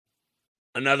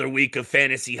Another week of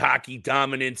fantasy hockey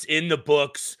dominance in the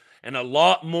books and a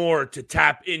lot more to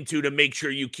tap into to make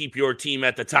sure you keep your team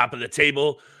at the top of the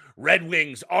table. Red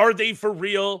Wings, are they for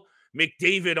real?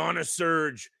 McDavid on a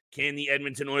surge. Can the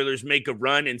Edmonton Oilers make a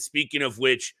run? And speaking of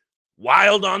which,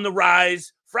 Wild on the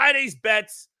rise. Friday's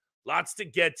bets, lots to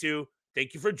get to.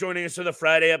 Thank you for joining us for the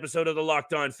Friday episode of the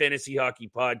Locked On Fantasy Hockey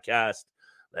Podcast.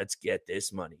 Let's get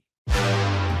this money.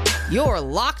 You're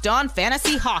Locked On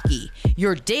Fantasy Hockey,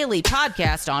 your daily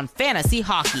podcast on fantasy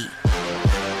hockey.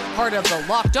 Part of the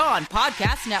Locked On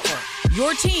Podcast Network,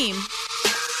 your team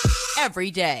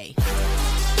every day.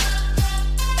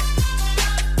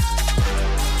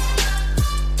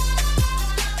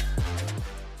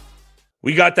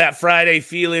 We got that Friday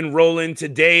feeling rolling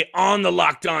today on the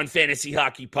Locked On Fantasy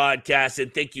Hockey Podcast,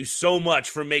 and thank you so much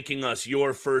for making us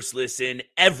your first listen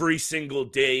every single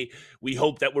day. We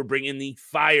hope that we're bringing the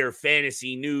fire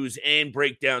fantasy news and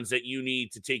breakdowns that you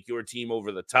need to take your team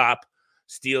over the top.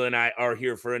 Steele and I are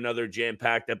here for another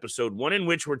jam-packed episode, one in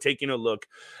which we're taking a look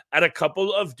at a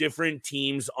couple of different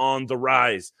teams on the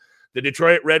rise. The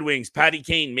Detroit Red Wings, Patty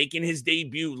Kane making his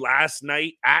debut last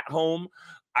night at home.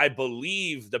 I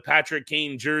believe the Patrick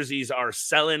Kane jerseys are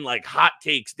selling like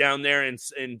hotcakes down there in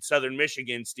Southern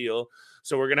Michigan, Steele.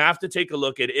 So we're going to have to take a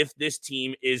look at if this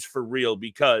team is for real,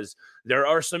 because there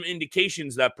are some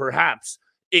indications that perhaps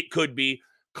it could be.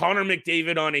 Connor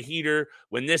McDavid on a heater.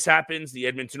 When this happens, the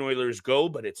Edmonton Oilers go,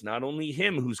 but it's not only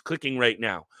him who's clicking right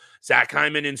now. Zach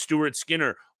Hyman and Stuart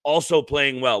Skinner also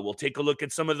playing well. We'll take a look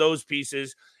at some of those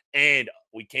pieces. And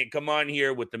we can't come on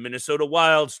here with the Minnesota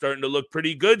Wild starting to look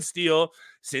pretty good, Steele.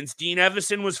 Since Dean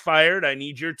Evison was fired, I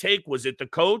need your take. Was it the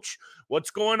coach?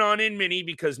 What's going on in Minnie?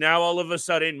 Because now all of a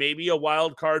sudden, maybe a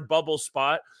wild card bubble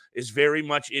spot is very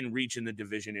much in reach in the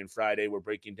division. And Friday, we're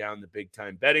breaking down the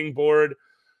big-time betting board.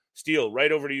 Steele,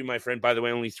 right over to you, my friend. By the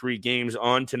way, only 3 games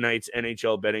on tonight's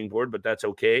NHL betting board, but that's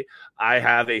okay. I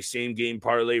have a same-game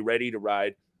parlay ready to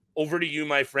ride. Over to you,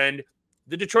 my friend.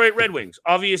 The Detroit Red Wings,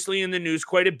 obviously in the news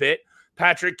quite a bit.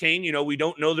 Patrick Kane, we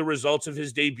don't know the results of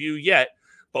his debut yet,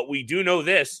 but we do know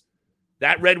this.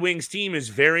 That Red Wings team is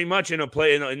very much in the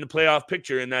playoff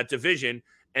picture in that division,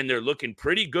 and they're looking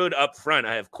pretty good up front.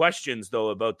 I have questions,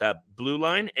 though, about that blue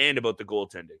line and about the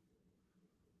goaltending.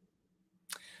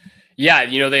 Yeah,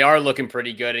 they are looking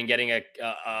pretty good, and getting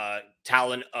a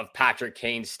talent of Patrick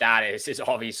Kane's status is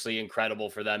obviously incredible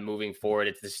for them moving forward.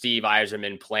 It's the Steve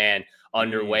Yzerman plan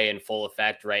underway in full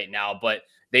effect right now, but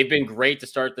they've been great to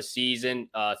start the season.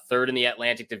 Third in the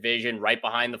Atlantic Division, right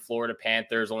behind the Florida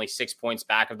Panthers, only 6 points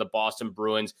back of the Boston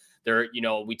Bruins.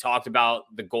 We talked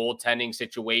about the goaltending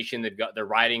situation. They're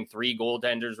riding 3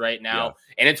 goaltenders right now,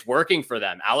 and it's working for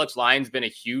them. Alex Lyon's been a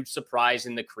huge surprise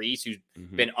in the crease, who's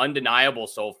been undeniable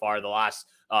so far the last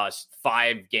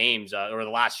 5 games or the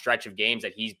last stretch of games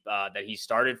that he's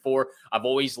started for. I've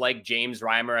always liked James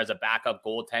Reimer as a backup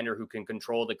goaltender who can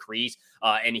control the crease,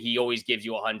 and he always gives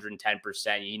you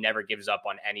 110%. He never gives up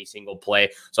on any single play.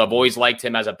 So I've always liked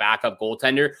him as a backup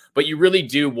goaltender, but you really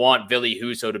do want Ville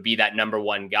Husso to be that number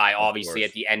 1 guy, obviously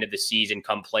at the end of the season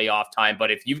come playoff time.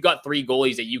 But if you've got 3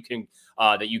 goalies that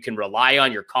you can rely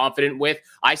on, you're confident with,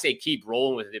 I say keep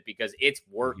rolling with it, because it's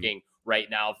working right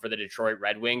now for the Detroit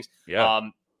Red Wings.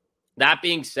 That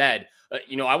being said,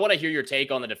 I want to hear your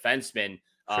take on the defensemen,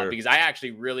 because I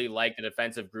actually really like the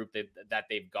defensive group that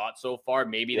they've got so far.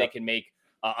 Maybe they can make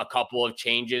a couple of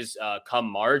changes come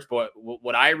March. But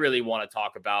what I really want to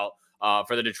talk about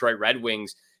for the Detroit Red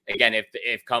Wings, again,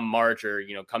 if come March or,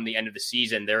 come the end of the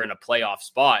season, they're in a playoff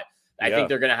spot, I think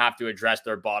they're going to have to address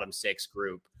their bottom 6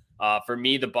 group. For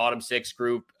me, the bottom 6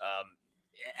 group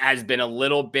has been a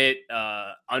little bit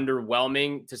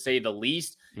underwhelming, to say the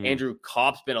least. Andrew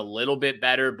Kopp's been a little bit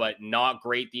better, but not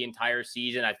great the entire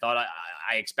season. I thought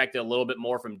I expected a little bit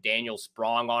more from Daniel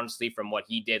Sprong, honestly, from what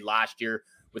he did last year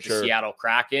with the Seattle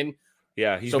Kraken.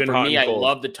 Yeah, he's so been for hot me, and I cold.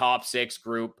 love the top 6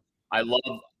 group. I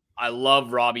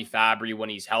love Robbie Fabry when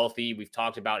he's healthy. We've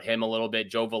talked about him a little bit.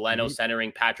 Joe Veleno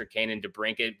centering Patrick Kane and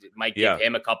DeBrincat might give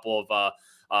him a couple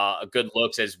of good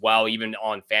looks as well, even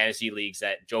on fantasy leagues,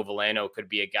 that Joe Veleno could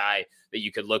be a guy that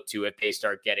you could look to if they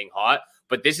start getting hot.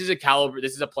 But this is a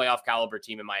playoff caliber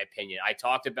team, in my opinion. I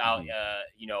talked about,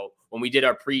 when we did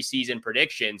our preseason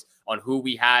predictions on who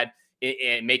we had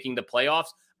in making the playoffs,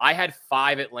 I had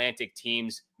 5 Atlantic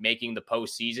teams making the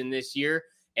postseason this year.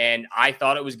 And I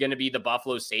thought it was going to be the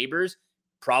Buffalo Sabres.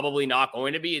 Probably not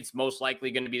going to be. It's most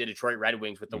likely going to be the Detroit Red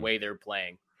Wings with the way they're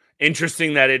playing.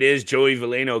 Interesting that it is Joey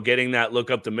Veleno getting that look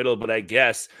up the middle, but I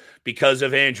guess because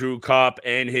of Andrew Kopp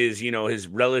and his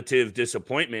relative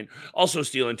disappointment. Also,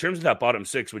 Steele, in terms of that bottom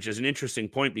six, which is an interesting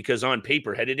point because on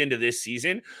paper, headed into this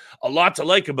season, a lot to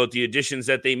like about the additions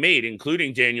that they made,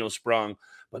 including Daniel Sprong.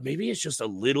 But maybe it's just a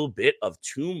little bit of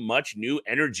too much new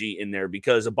energy in there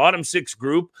because a bottom six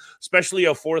group, especially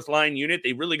a fourth line unit,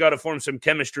 they really got to form some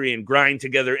chemistry and grind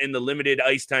together in the limited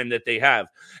ice time that they have.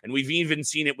 And we've even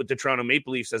seen it with the Toronto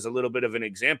Maple Leafs as a little bit of an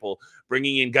example,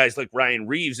 bringing in guys like Ryan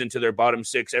Reeves into their bottom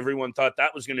six. Everyone thought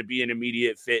that was going to be an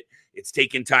immediate fit. It's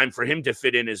taken time for him to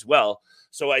fit in as well.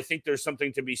 So I think there's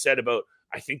something to be said about,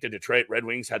 I think the Detroit Red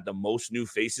Wings had the most new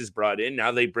faces brought in.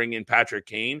 Now they bring in Patrick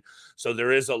Kane. So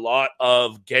there is a lot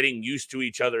of getting used to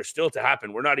each other still to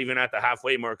happen. We're not even at the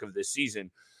halfway mark of this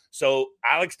season. So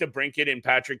Alex DeBrincat and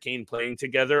Patrick Kane playing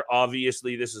together,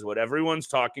 obviously this is what everyone's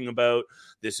talking about.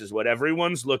 This is what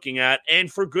everyone's looking at,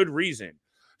 and for good reason.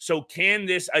 So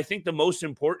I think the most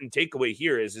important takeaway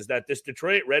here is that this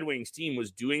Detroit Red Wings team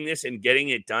was doing this and getting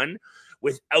it done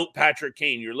without Patrick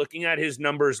Kane. You're looking at his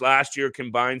numbers last year,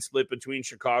 combined split between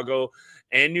Chicago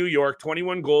and New York,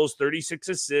 21 goals, 36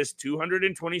 assists,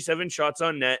 227 shots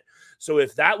on net. So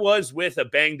if that was with a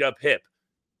banged up hip,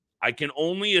 I can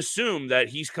only assume that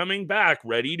he's coming back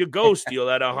ready to go,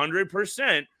 Steele, at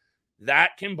 100%.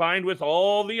 That combined with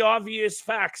all the obvious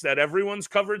facts that everyone's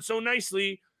covered so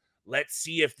nicely, let's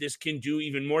see if this can do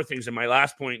even more things. And my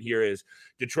last point here is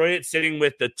Detroit sitting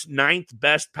with the ninth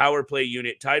best power play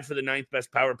unit, tied for the ninth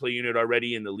best power play unit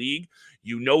already in the league.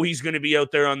 You know he's going to be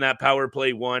out there on that power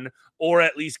play one, or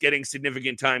at least getting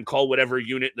significant time. Call whatever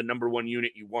unit, the number one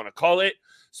unit you want to call it.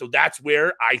 So that's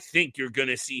where I think you're going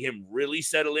to see him really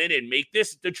settle in and make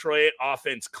this Detroit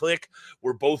offense click.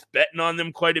 We're both betting on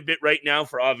them quite a bit right now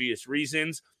for obvious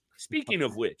reasons. Speaking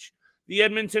of which, the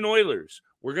Edmonton Oilers,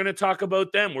 we're going to talk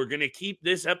about them. We're going to keep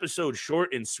this episode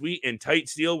short and sweet and tight,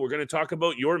 Steele. We're going to talk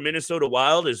about your Minnesota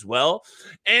Wild as well,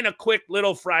 and a quick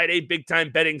little Friday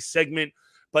big-time betting segment.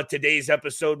 But today's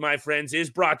episode, my friends, is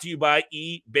brought to you by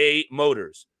eBay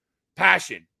Motors.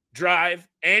 Passion, drive,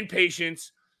 and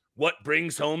patience. What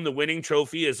brings home the winning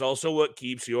trophy is also what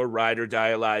keeps your ride or die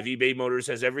alive. eBay Motors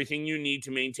has everything you need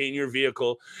to maintain your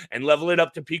vehicle and level it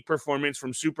up to peak performance,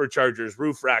 from superchargers,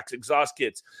 roof racks, exhaust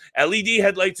kits, LED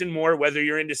headlights, and more. Whether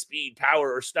you're into speed,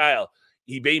 power, or style,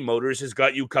 eBay Motors has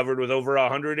got you covered with over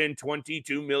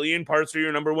 122 million parts for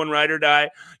your number one ride or die.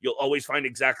 You'll always find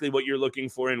exactly what you're looking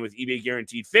for, and with eBay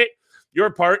Guaranteed Fit,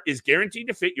 your part is guaranteed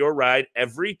to fit your ride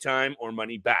every time or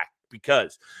money back.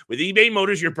 Because with eBay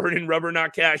Motors, you're burning rubber,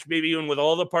 not cash, baby. And with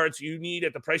all the parts you need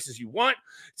at the prices you want,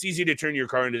 it's easy to turn your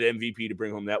car into the MVP to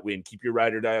bring home that win. Keep your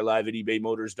ride or die alive at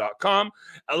ebaymotors.com.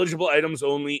 Eligible items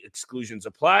only. Exclusions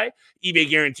apply. eBay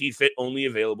Guaranteed Fit only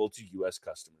available to U.S.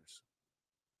 customers.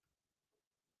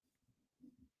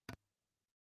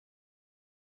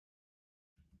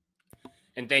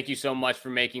 And thank you so much for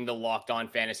making the Locked On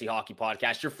Fantasy Hockey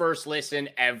Podcast your first listen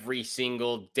every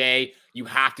single day. You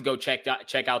have to go check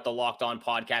out the Locked On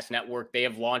Podcast Network. They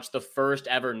have launched the first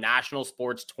ever national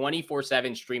sports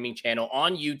 24/7 streaming channel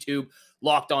on YouTube.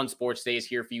 Locked On Sports Day is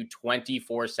here for you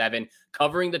 24/7,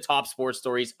 covering the top sports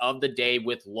stories of the day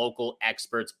with local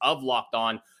experts of Locked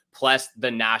On, plus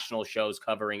the national shows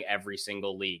covering every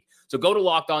single league. So go to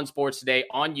Locked On Sports Today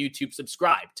on YouTube,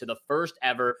 subscribe to the first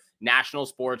ever national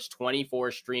sports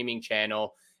 24 streaming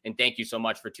channel. And thank you so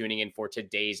much for tuning in for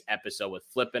today's episode with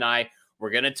Flip and I. We're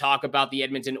going to talk about the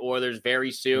Edmonton Oilers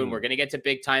very soon. We're going to get to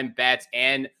big time bets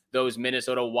and those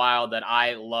Minnesota Wild that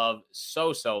I love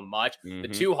so much. The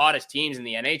two hottest teams in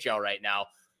the NHL right now.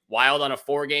 Wild on a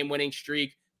 4-game winning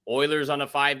streak, Oilers on a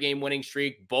 5-game winning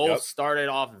streak. Both started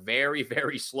off very,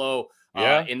 very slow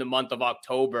in the month of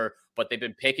October, but they've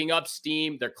been picking up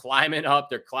steam. They're climbing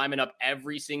up. They're climbing up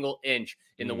every single inch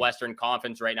in the Western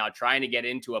Conference right now, trying to get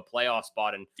into a playoff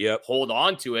spot and hold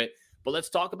on to it. But let's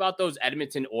talk about those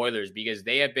Edmonton Oilers, because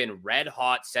they have been red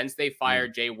hot since they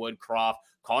fired Jay Woodcroft.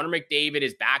 Connor McDavid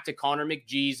is back to Connor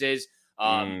McJesus.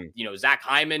 Zach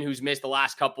Hyman, who's missed the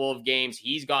last couple of games,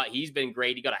 he's been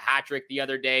great. He got a hat trick the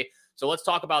other day. So let's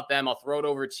talk about them. I'll throw it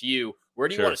over to you. Where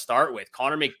do you want to start with?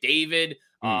 Connor McDavid.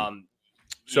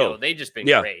 They've just been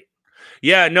great.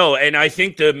 Yeah, no, and I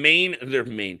think their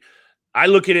main. I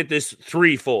look at it this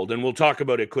threefold, and we'll talk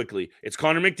about it quickly. It's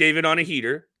Connor McDavid on a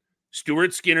heater.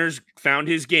 Stuart Skinner's found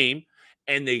his game,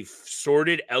 and they've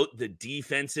sorted out the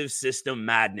defensive system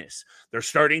madness. They're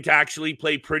starting to actually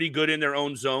play pretty good in their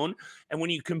own zone. And when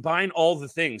you combine all the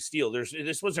things, Steele,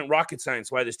 this wasn't rocket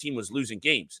science why this team was losing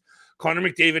games. Connor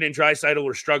McDavid and Draisaitl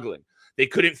were struggling. They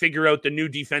couldn't figure out the new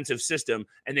defensive system,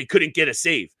 and they couldn't get a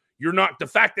save. The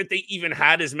fact that they even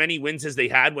had as many wins as they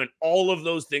had when all of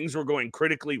those things were going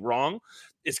critically wrong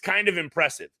is kind of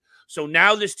impressive. So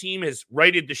now this team has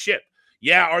righted the ship.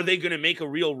 Yeah, are they going to make a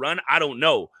real run? I don't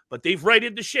know, but they've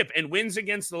righted the ship, and wins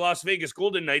against the Las Vegas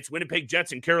Golden Knights, Winnipeg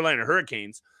Jets, and Carolina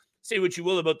Hurricanes. Say what you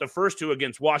will about the first two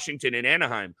against Washington and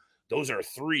Anaheim. Those are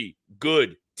three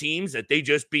good teams that they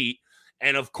just beat.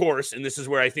 And of course, and this is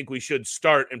where I think we should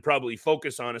start and probably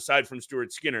focus on, aside from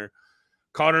Stuart Skinner,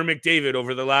 Connor McDavid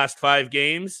over the last 5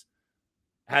 games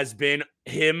has been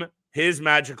his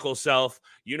magical self.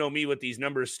 You know me with these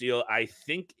numbers, Steele. I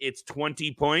think it's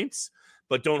 20 points,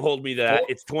 but don't hold me to that.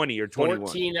 It's 20 or 21.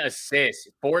 14 assists.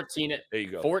 14. There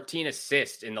you go. 14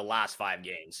 assists in the last 5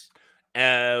 games.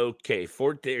 Okay.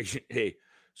 Hey,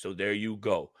 so there you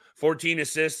go. 14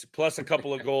 assists plus a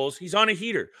couple of goals. He's on a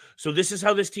heater. So this is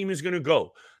how this team is going to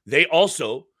go. They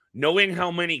also, knowing how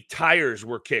many tires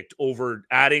were kicked over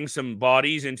adding some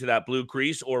bodies into that blue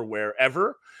crease or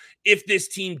wherever, if this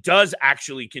team does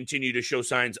actually continue to show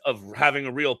signs of having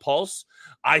a real pulse,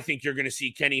 I think you're going to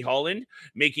see Kenny Holland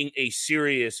making a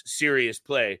serious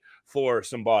play for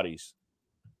some bodies.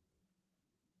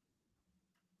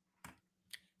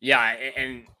 Yeah,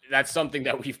 and that's something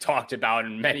that we've talked about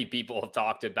and many people have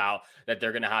talked about that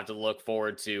they're going to have to look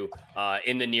forward to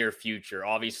in the near future.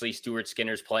 Obviously, Stuart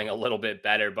Skinner's playing a little bit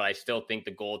better, but I still think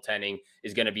the goaltending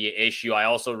is going to be an issue. I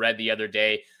also read the other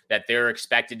day that they're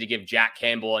expected to give Jack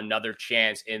Campbell another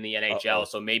chance in the NHL.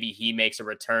 So maybe he makes a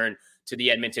return to the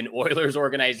Edmonton Oilers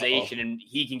organization and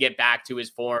he can get back to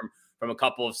his form from a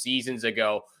couple of seasons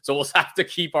ago. So we'll have to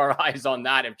keep our eyes on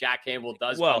that if Jack Campbell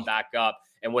does come back up,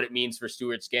 and what it means for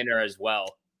Stuart Skinner as well.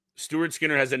 Stuart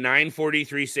Skinner has a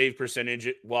 .943 save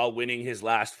percentage while winning his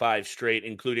last 5 straight,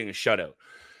 including a shutout.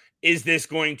 Is this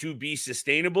going to be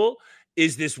sustainable?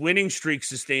 Is this winning streak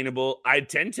sustainable? I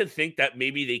tend to think that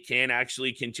maybe they can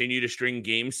actually continue to string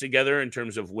games together in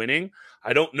terms of winning.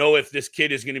 I don't know if this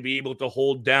kid is going to be able to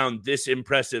hold down this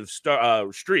impressive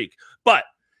streak, but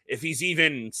if he's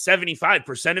even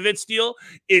 75% of it, Steele,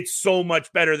 it's so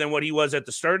much better than what he was at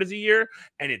the start of the year.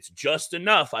 And it's just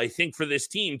enough, I think, for this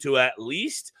team to at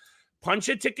least punch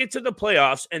a ticket to the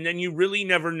playoffs. And then you really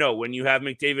never know when you have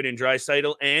McDavid and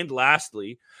Draisaitl. And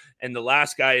lastly, and the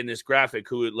last guy in this graphic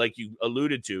who, like you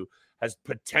alluded to, has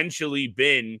potentially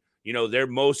been, he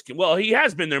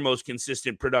has been their most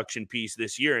consistent production piece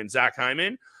this year in Zach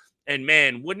Hyman. And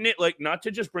man, wouldn't it, like, not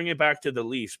to just bring it back to the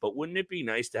Leafs, but wouldn't it be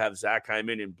nice to have Zach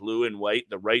Hyman in blue and white,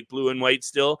 the right blue and white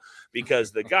still,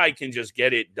 because the guy can just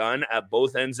get it done at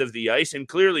both ends of the ice. And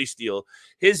clearly, Steele,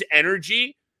 his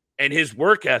energy and his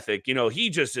work ethic, he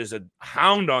just is a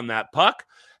hound on that puck,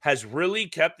 has really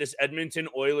kept this Edmonton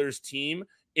Oilers team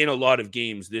in a lot of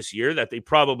games this year that they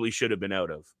probably should have been out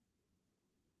of.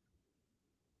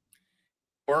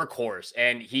 Workhorse,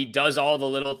 and he does all the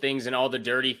little things and all the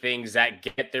dirty things that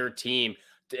get their team,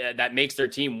 that makes their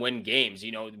team win games.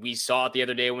 We saw it the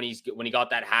other day when he got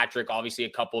that hat trick. Obviously, a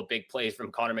couple of big plays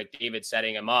from Connor McDavid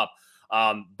setting him up.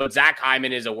 But Zach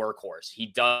Hyman is a workhorse. He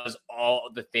does all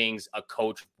the things a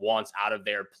coach wants out of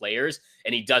their players,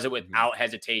 and he does it without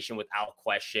hesitation, without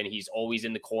question. He's always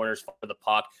in the corners for the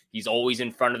puck. He's always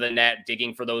in front of the net,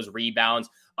 digging for those rebounds,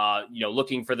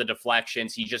 looking for the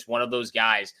deflections. He's just one of those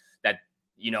guys that,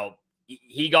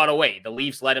 he got away. The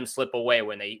Leafs let him slip away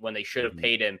when they should have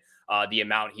paid him the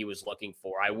amount he was looking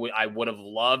for. I would have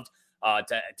loved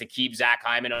to keep Zach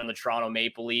Hyman on the Toronto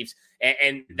Maple Leafs.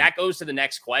 And that goes to the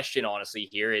next question, honestly,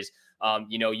 here is,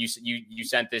 you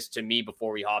sent this to me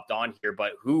before we hopped on here,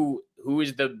 but who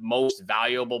is the most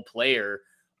valuable player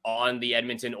on the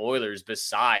Edmonton Oilers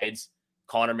besides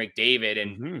Connor McDavid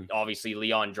and obviously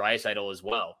Leon Draisaitl as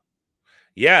well?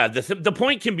 Yeah, the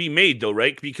point can be made, though,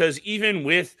 right? Because even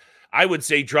with, I would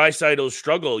say, Draisaitl's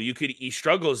struggle, he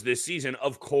struggles this season.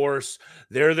 Of course,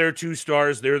 they're their 2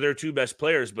 stars. They're their 2 best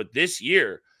players. But this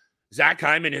year, Zach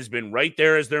Hyman has been right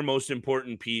there as their most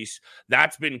important piece.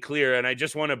 That's been clear. And I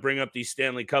just want to bring up these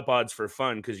Stanley Cup odds for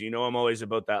fun because I'm always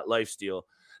about that lifestyle.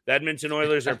 The Edmonton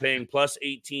Oilers are paying plus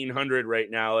 1,800 right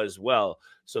now as well.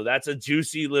 So that's a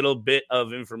juicy little bit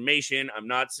of information. I'm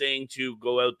not saying to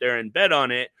go out there and bet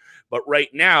on it, but right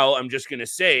now I'm just going to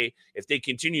say if they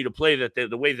continue to play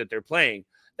the way that they're playing,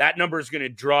 that number is going to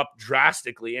drop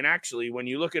drastically. And actually, when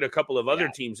you look at a couple of other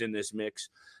teams in this mix,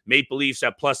 Maple Leafs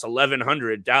at plus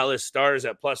 1,100, Dallas Stars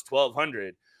at plus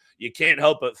 1,200, you can't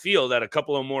help but feel that a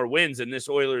couple of more wins and this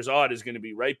Oilers odd is going to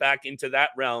be right back into that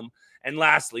realm. And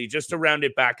lastly, just to round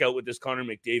it back out with this Connor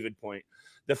McDavid point,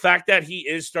 the fact that he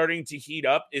is starting to heat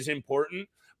up is important,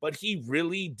 but he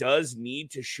really does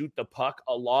need to shoot the puck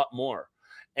a lot more.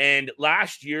 And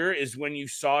last year is when you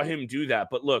saw him do that.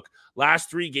 But look, last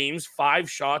 3 games, 5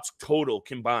 shots total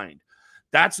combined.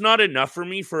 That's not enough for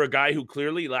me for a guy who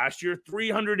clearly last year,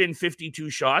 352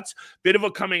 shots, bit of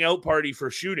a coming out party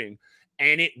for shooting,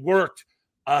 and it worked.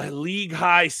 A league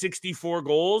high 64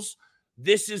 goals.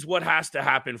 This is what has to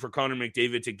happen for Connor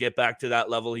McDavid to get back to that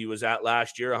level he was at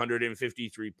last year,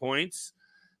 153 points.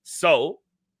 So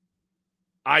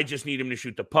I just need him to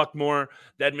shoot the puck more.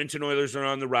 The Edmonton Oilers are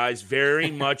on the rise, very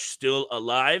much still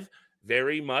alive,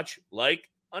 very much like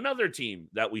another team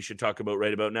that we should talk about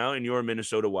right about now in your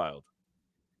Minnesota Wild.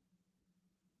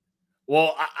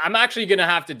 Well, I'm actually going to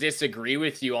have to disagree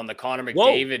with you on the Connor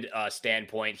McDavid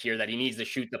standpoint here, that he needs to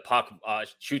shoot the puck a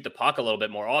little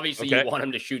bit more. Obviously, You want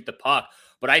him to shoot the puck,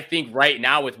 but I think right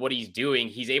now with what he's doing,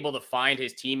 he's able to find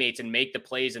his teammates and make the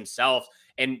plays himself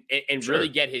and really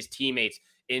get his teammates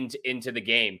into the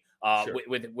game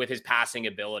with his passing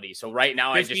ability. So right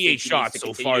now, I just think he needs to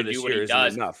continue to do what he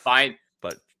does. Fine,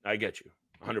 but I get you.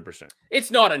 100%. It's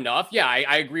not enough. Yeah,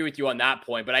 I agree with you on that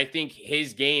point, but I think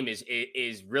his game is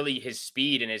really his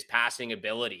speed and his passing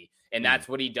ability, and that's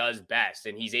what he does best.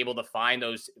 And he's able to find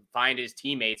his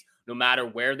teammates no matter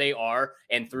where they are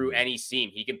and through any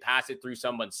seam. He can pass it through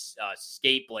someone's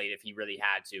skate blade if he really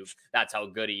had to. That's how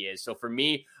good he is. So for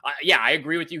me, I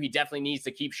agree with you. He definitely needs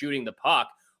to keep shooting the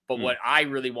puck. But what I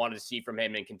really wanted to see from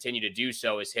him and continue to do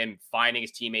so is him finding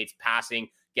his teammates, passing,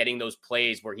 getting those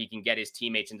plays where he can get his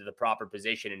teammates into the proper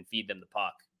position and feed them the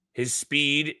puck. His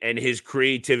speed and his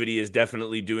creativity is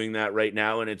definitely doing that right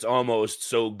now. And it's almost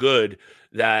so good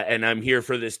that, and I'm here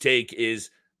for this take,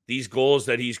 is these goals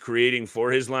that he's creating for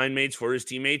his line mates, for his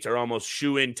teammates, are almost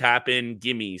shoe-in, tap-in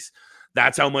gimmies.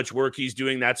 That's how much work he's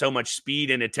doing. That's how much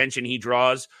speed and attention he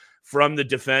draws from the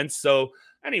defense. So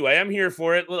anyway, I'm here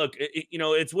for it. Look,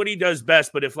 it's what he does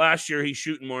best. But if last year he's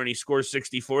shooting more and he scores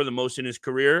 64, the most in his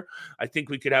career, I think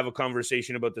we could have a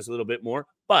conversation about this a little bit more.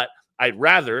 But I'd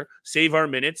rather save our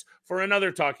minutes for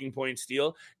another talking point,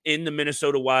 Steele, in the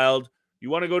Minnesota Wild. You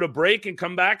want to go to break and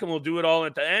come back and we'll do it all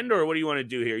at the end? Or what do you want to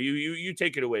do here? You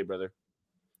take it away, brother.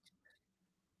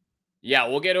 Yeah,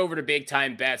 we'll get over to big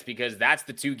time bets because that's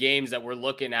the 2 games that we're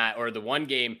looking at, or the one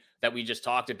game that we just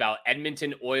talked about,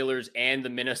 Edmonton Oilers and the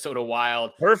Minnesota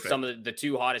Wild. Perfect. Some of the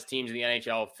 2 hottest teams in the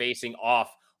NHL facing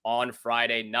off on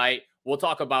Friday night. We'll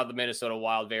talk about the Minnesota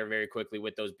Wild very, very quickly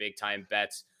with those big time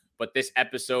bets. But this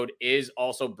episode is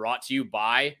also brought to you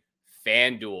by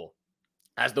FanDuel.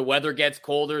 As the weather gets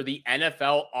colder, the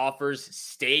NFL offers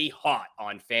stay hot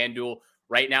on FanDuel.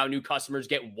 Right now, new customers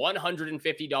get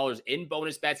 $150 in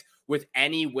bonus bets with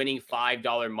any winning $5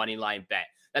 moneyline bet.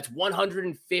 That's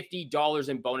 $150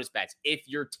 in bonus bets if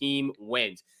your team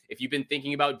wins. If you've been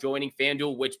thinking about joining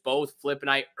FanDuel, which both Flip and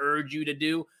I urge you to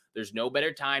do, there's no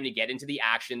better time to get into the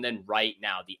action than right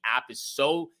now. The app is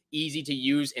so easy to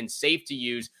use and safe to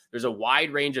use. There's a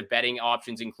wide range of betting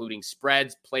options, including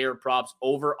spreads, player props,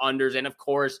 over-unders, and of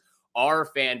course, our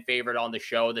fan favorite on the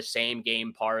show, the same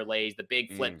game parlays, the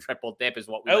big flip triple dip is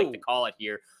what we like to call it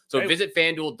here. So visit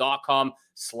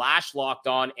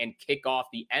FanDuel.com/lockedon and kick off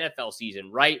the NFL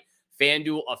season right.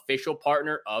 FanDuel, official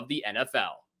partner of the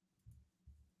NFL.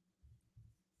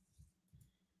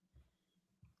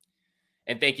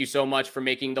 And thank you so much for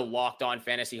making the Locked On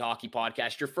Fantasy Hockey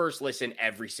Podcast your first listen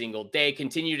every single day.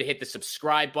 Continue to hit the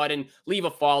subscribe button, leave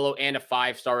a follow, and a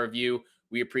 5-star review.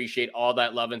 We appreciate all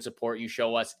that love and support you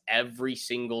show us every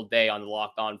single day on the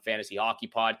Locked On Fantasy Hockey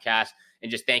Podcast.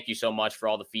 And just thank you so much for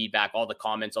all the feedback, all the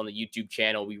comments on the YouTube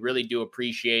channel. We really do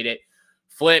appreciate it.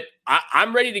 Flip,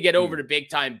 I'm ready to get over to big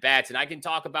time bets, and I can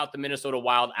talk about the Minnesota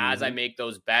Wild as I make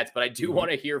those bets, but I do want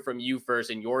to hear from you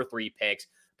first in your 3 picks,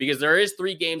 because there is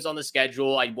 3 games on the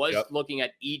schedule. I was looking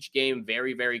at each game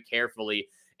very, very carefully,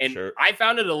 and I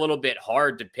found it a little bit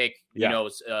hard to pick,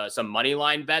 some money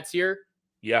line bets here.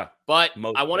 Yeah. But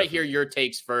I want to hear your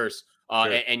takes first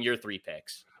and your 3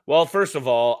 picks. Well, first of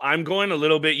all, I'm going a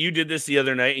little bit. You did this the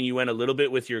other night and you went a little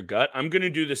bit with your gut. I'm going to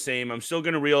do the same. I'm still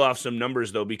going to reel off some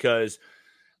numbers, though, because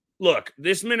look,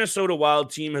 this Minnesota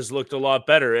Wild team has looked a lot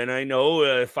better. And I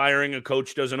know firing a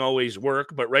coach doesn't always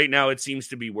work, but right now it seems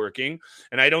to be working.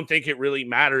 And I don't think it really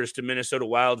matters to Minnesota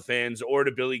Wild fans or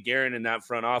to Billy Guerin in that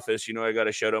front office. I got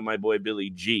to shout out my boy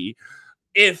Billy G.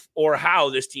 If or how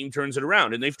this team turns it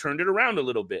around, and they've turned it around a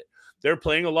little bit. they're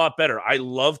playing a lot better. I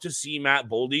love to see Matt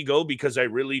Boldy go because I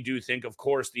really do think, of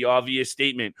course, the obvious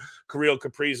statement, Kirill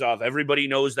Kaprizov, everybody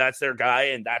knows that's their guy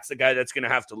and that's the guy that's going to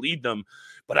have to lead them.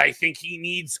 But I think he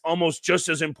needs, almost just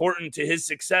as important to his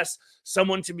success,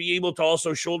 someone to be able to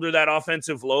also shoulder that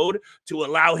offensive load to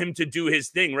allow him to do his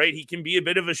thing, right? He can be a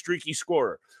bit of a streaky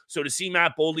scorer. So to see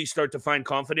Matt Boldy start to find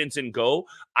confidence and go,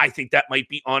 I think that might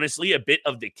be honestly a bit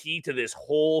of the key to this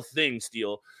whole thing,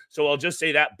 Steele. So I'll just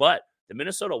say that. But the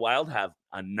Minnesota Wild have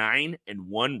a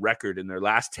 9-1 record in their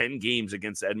last 10 games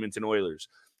against the Edmonton Oilers.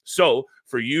 So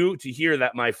for you to hear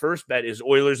that my first bet is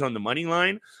Oilers on the money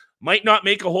line might not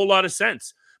make a whole lot of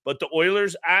sense. But the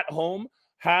Oilers at home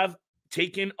have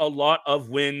taken a lot of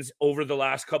wins over the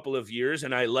last couple of years,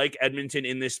 and I like Edmonton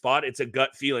in this spot. It's a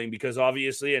gut feeling because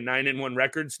obviously a 9-1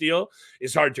 record, Steele,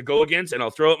 is hard to go against, and I'll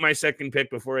throw out my second pick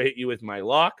before I hit you with my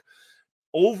lock.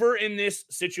 Over in this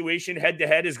situation,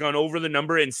 head-to-head has gone over the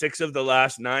number in 6 of the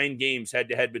last 9 games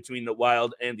head-to-head between the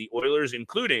Wild and the Oilers,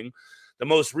 including the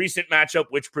most recent matchup,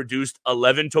 which produced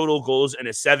 11 total goals and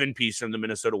a 7-piece from the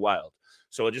Minnesota Wild.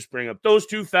 So I'll just bring up those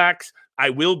 2 facts. I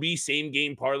will be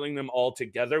same-game parlaying them all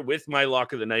together with my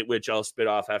lock of the night, which I'll spit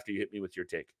off after you hit me with your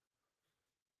take.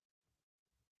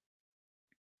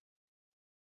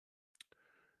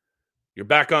 You're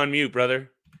back on mute,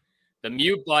 brother. The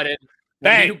mute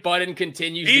button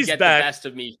continues to get the best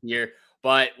of me here.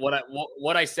 But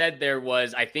what I said there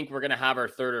was, I think we're going to have our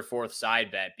third or fourth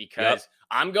side bet because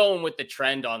I'm going with the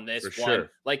trend on this one. Sure.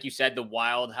 Like you said, the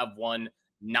Wild have won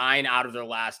 9 out of their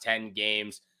last 10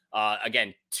 games.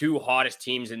 Again, 2 hottest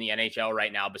teams in the NHL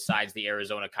right now besides the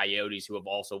Arizona Coyotes, who have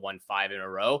also won 5 in a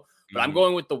row. But I'm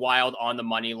going with the Wild on the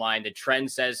money line. The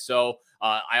trend says so.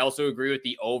 I also agree with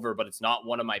the over, but it's not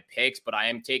one of my picks. But I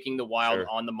am taking the Wild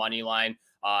on the money line.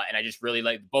 And I just really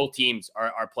like both teams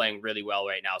are playing really well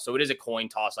right now. So it is a coin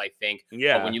toss, I think.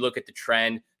 Yeah. But when you look at the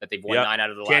trend that they've won 9 out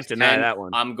of the last 10, that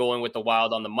one. I'm going with the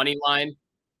Wild on the money line.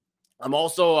 I'm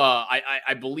also,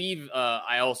 I believe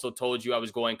I also told you I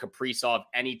was going Kaprizov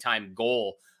anytime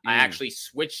goal. I actually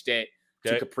switched it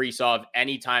to Kaprizov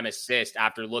anytime assist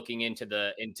after looking into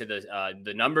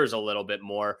the numbers a little bit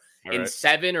more. In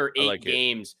 7 or 8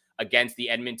 games against the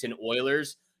Edmonton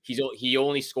Oilers, he's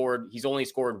only scored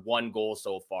 1 goal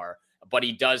so far, but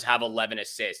he does have 11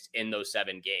 assists in those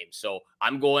 7 games. So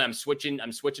I'm switching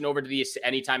over to the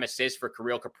anytime assist for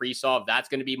Kirill Kaprizov. That's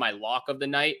going to be my lock of the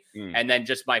night. And then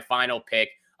just my final pick,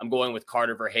 I'm going with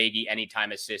Carter Verhaeghe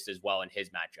anytime assist as well in his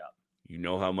matchup. You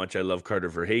know how much I love Carter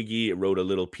Verhaeghe. I wrote a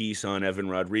little piece on Evan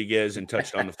Rodriguez and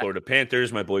touched on the Florida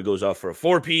Panthers. My boy goes off for a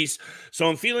 4-piece. So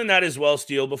I'm feeling that as well,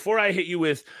 Steele. Before I hit you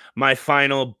with my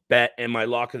final bet and my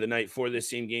lock of the night for this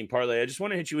same game parlay, I just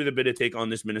want to hit you with a bit of take on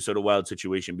this Minnesota Wild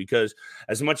situation because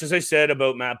as much as I said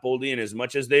about Matt Boldy and as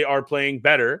much as they are playing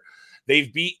better,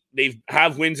 they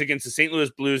have wins against the St.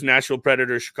 Louis Blues, Nashville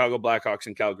Predators, Chicago Blackhawks,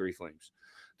 and Calgary Flames.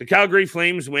 The Calgary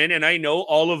Flames win, and I know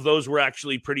all of those were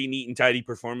actually pretty neat and tidy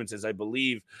performances. I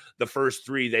believe the first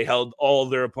 3, they held all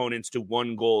their opponents to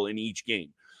 1 goal in each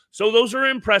game. So those are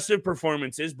impressive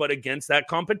performances, but against that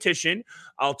competition,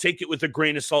 I'll take it with a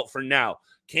grain of salt for now.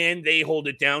 Can they hold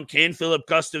it down? Can Philip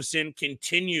Gustafsson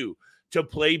continue to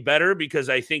play better? Because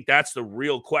I think that's the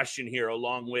real question here,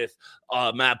 along with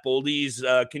Matt Boldy's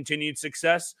continued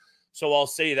success. So I'll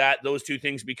say that, those 2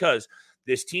 things, because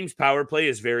this team's power play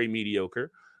is very mediocre.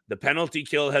 The penalty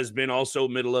kill has been also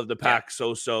middle of the pack,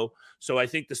 so. So I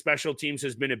think the special teams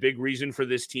has been a big reason for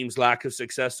this team's lack of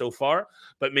success so far,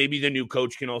 but maybe the new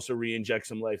coach can also re-inject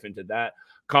some life into that.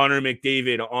 Connor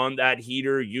McDavid on that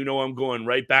heater. You know I'm going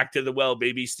right back to the well,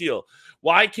 baby. Steele.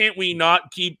 Why can't we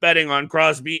not keep betting on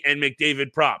Crosby and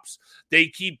McDavid props? They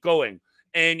keep going.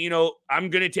 And, I'm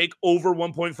going to take over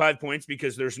 1.5 points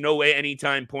because there's no way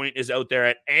anytime point is out there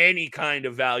at any kind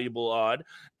of valuable odd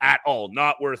at all.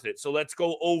 Not worth it. So let's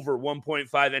go over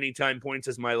 1.5 anytime points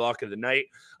as my lock of the night.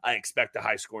 I expect a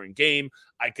high-scoring game.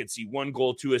 I could see 1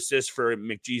 goal, 2 assists for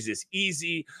McJesus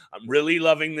easy. I'm really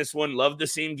loving this one. Love the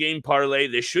same game parlay.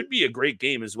 This should be a great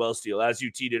game as well, Steele, as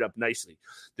you teed it up nicely.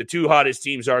 The 2 hottest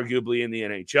teams arguably in the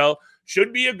NHL.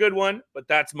 Should be a good one, but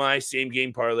that's my same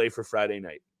game parlay for Friday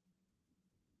night.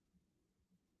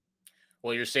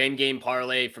 Well, your same game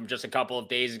parlay from just a couple of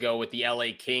days ago with the LA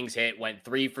Kings hit went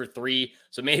 3 for 3.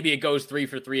 So maybe it goes 3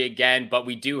 for 3 again, but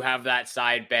we do have that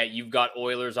side bet. You've got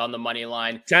Oilers on the money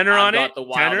line. Tenor on it. I've got the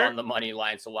Wild on the money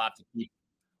line. So we'll have to keep.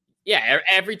 Yeah,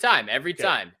 every time. Every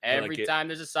time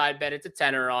there's a side bet, it's a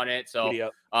tenor on it. So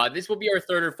this will be our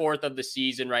 3rd or 4th of the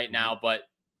season right now, but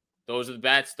those are the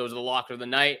bets. Those are the lock of the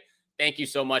night. thank you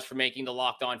so much for making the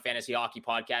Locked On Fantasy Hockey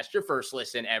Podcast your first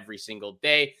listen every single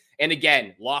day. And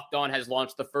again, Locked On has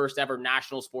launched the first ever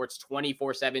national sports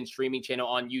 24/7 streaming channel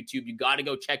on YouTube. You got to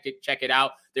go check it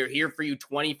out. They're here for you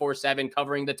 24/7,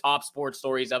 covering the top sports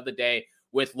stories of the day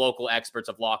with local experts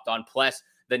of Locked On, plus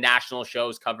the national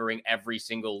shows covering every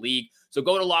single league. So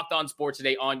go to Locked On Sports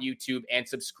today on YouTube and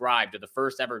subscribe to the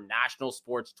first ever national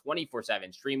sports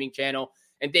 24/7 streaming channel.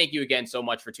 And thank you again so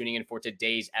much for tuning in for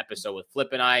today's episode with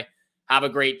Flip and I. Have a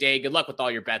great day. Good luck with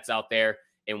all your bets out there.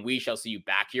 And we shall see you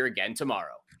back here again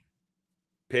tomorrow.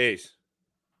 Peace.